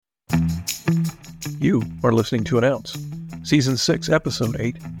You are listening to Announce, Season 6, Episode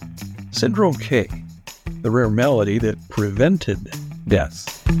 8, Syndrome K, the rare malady that prevented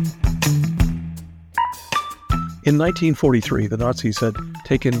death. In 1943, the Nazis had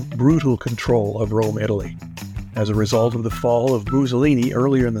taken brutal control of Rome, Italy, as a result of the fall of Mussolini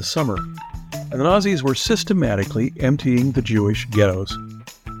earlier in the summer, and the Nazis were systematically emptying the Jewish ghettos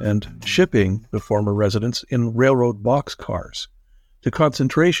and shipping the former residents in railroad boxcars to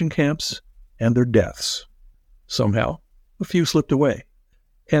concentration camps and their deaths. Somehow, a few slipped away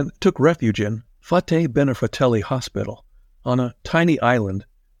and took refuge in Fate Benefratelli Hospital on a tiny island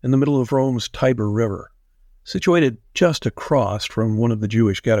in the middle of Rome's Tiber River, situated just across from one of the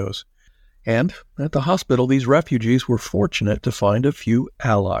Jewish ghettos. And at the hospital, these refugees were fortunate to find a few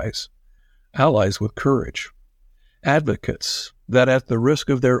allies with courage, advocates that at the risk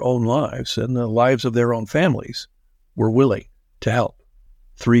of their own lives and the lives of their own families were willing to help.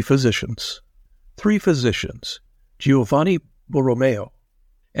 Three physicians, Giovanni Borromeo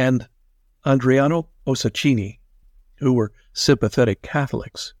and Adriano Ossacchini, who were sympathetic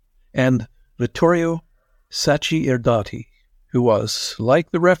Catholics, and Vittorio Sacerdoti, who was, like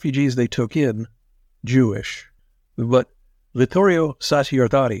the refugees they took in, Jewish. But Vittorio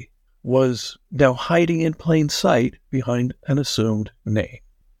Sacerdoti was now hiding in plain sight behind an assumed name.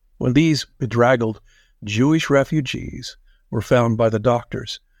 When these bedraggled Jewish refugees were found by the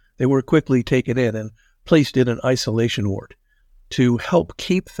doctors, they were quickly taken in and placed in an isolation ward to help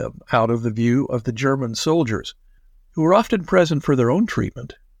keep them out of the view of the German soldiers, who were often present for their own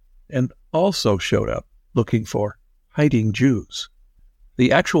treatment and also showed up looking for hiding Jews.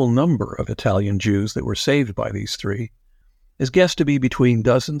 The actual number of Italian Jews that were saved by these three is guessed to be between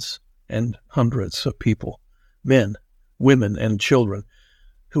dozens and hundreds of people, men, women, and children,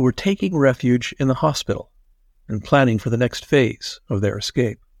 who were taking refuge in the hospital and planning for the next phase of their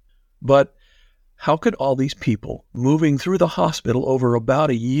escape. But how could all these people moving through the hospital over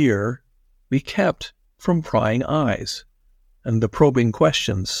about a year be kept from prying eyes and the probing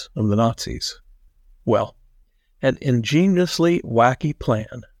questions of the Nazis? Well, an ingeniously wacky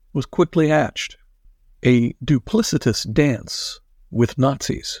plan was quickly hatched. A duplicitous dance with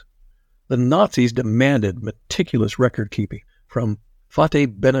Nazis. The Nazis demanded meticulous record-keeping from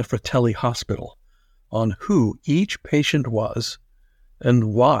Fate Benefratelli Hospital on who each patient was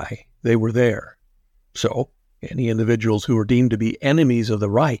and why they were there. So, any individuals who were deemed to be enemies of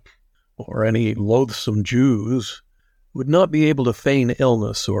the Reich, or any loathsome Jews, would not be able to feign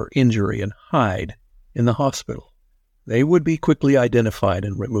illness or injury and hide in the hospital. They would be quickly identified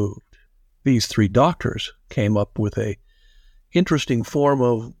and removed. These three doctors came up with a interesting form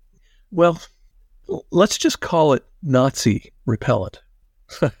of, well, let's just call it Nazi repellent.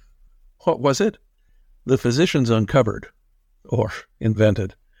 What was it? The physicians uncovered, or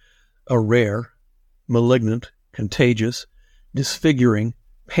invented, a rare, malignant, contagious, disfiguring,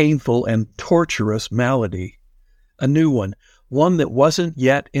 painful, and torturous malady. A new one that wasn't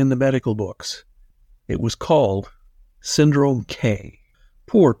yet in the medical books. It was called Syndrome K.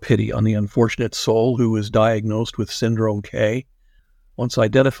 Poor pity on the unfortunate soul who was diagnosed with Syndrome K. Once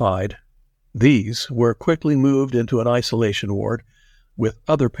identified, these were quickly moved into an isolation ward with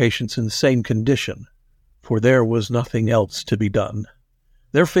other patients in the same condition, for there was nothing else to be done.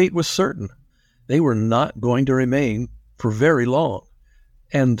 Their fate was certain. They were not going to remain for very long,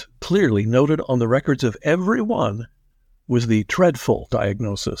 and clearly noted on the records of every one was the dreadful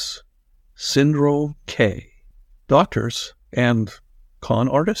diagnosis, Syndrome K. Doctors and con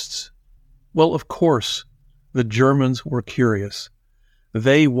artists? Well, of course, the Germans were curious.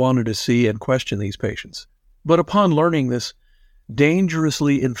 They wanted to see and question these patients. But upon learning this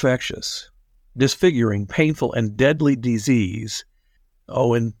dangerously infectious, disfiguring, painful, and deadly disease,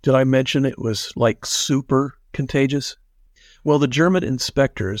 oh, and did I mention it was like super contagious? Well, the German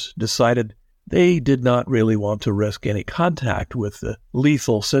inspectors decided they did not really want to risk any contact with the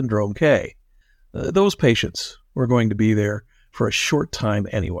lethal Syndrome K. Those patients were going to be there for a short time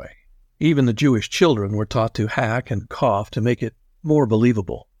anyway. Even the Jewish children were taught to hack and cough to make it more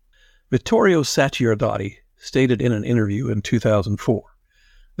believable. Vittorio Sacerdoti stated in an interview in 2004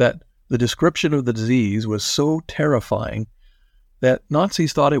 that the description of the disease was so terrifying that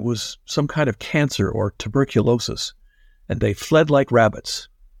Nazis thought it was some kind of cancer or tuberculosis, and they fled like rabbits,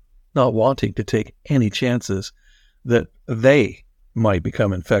 not wanting to take any chances that they might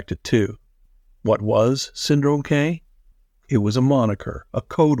become infected too. What was Syndrome K? It was a moniker, a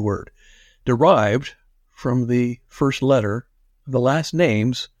code word, derived from the first letter of the last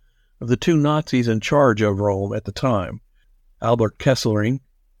names of the two Nazis in charge of Rome at the time, Albert Kesselring,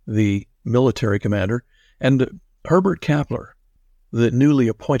 the military commander, and Herbert Kappler, the newly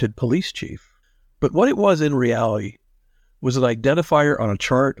appointed police chief. But what it was in reality was an identifier on a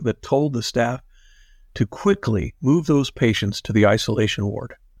chart that told the staff to quickly move those patients to the isolation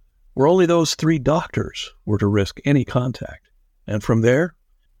ward, where only those 3 doctors were to risk any contact. And from there,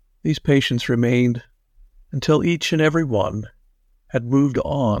 these patients remained until each and every one had moved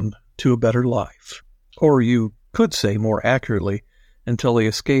on to a better life. Or you could say more accurately, until they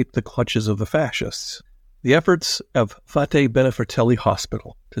escaped the clutches of the fascists. The efforts of Fate Benefertelli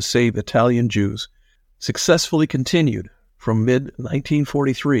Hospital to save Italian Jews successfully continued from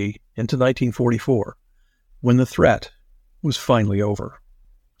mid-1943 into 1944, when the threat was finally over.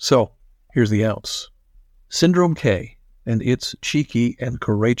 So, here's the ounce. Syndrome K and its cheeky and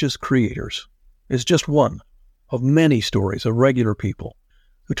courageous creators is just one of many stories of regular people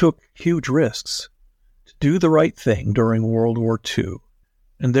who took huge risks to do the right thing during World War II.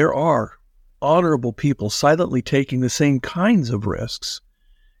 And there are honorable people silently taking the same kinds of risks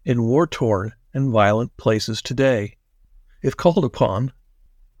in war-torn and violent places today. If called upon,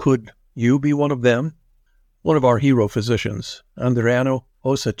 could you be one of them? One of our hero physicians, Adriano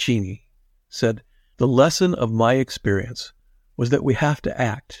Ossacini, said, "The lesson of my experience was that we have to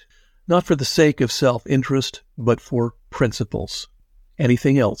act, not for the sake of self-interest, but for principles.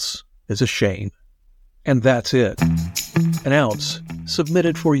 Anything else is a shame." And that's it. An ounce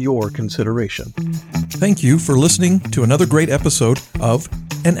submitted for your consideration. Thank you for listening to another great episode of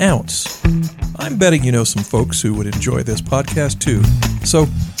An Ounce. I'm betting you know some folks who would enjoy this podcast too, so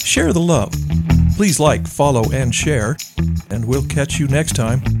share the love. Please like, follow, and share, and we'll catch you next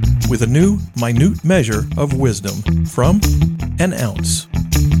time with a new minute measure of wisdom from An Ounce.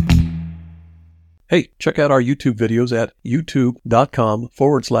 Hey, check out our YouTube videos at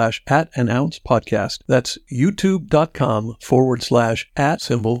youtube.com/@an-ounce-podcast. That's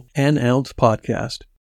youtube.com/@an-ounce-podcast.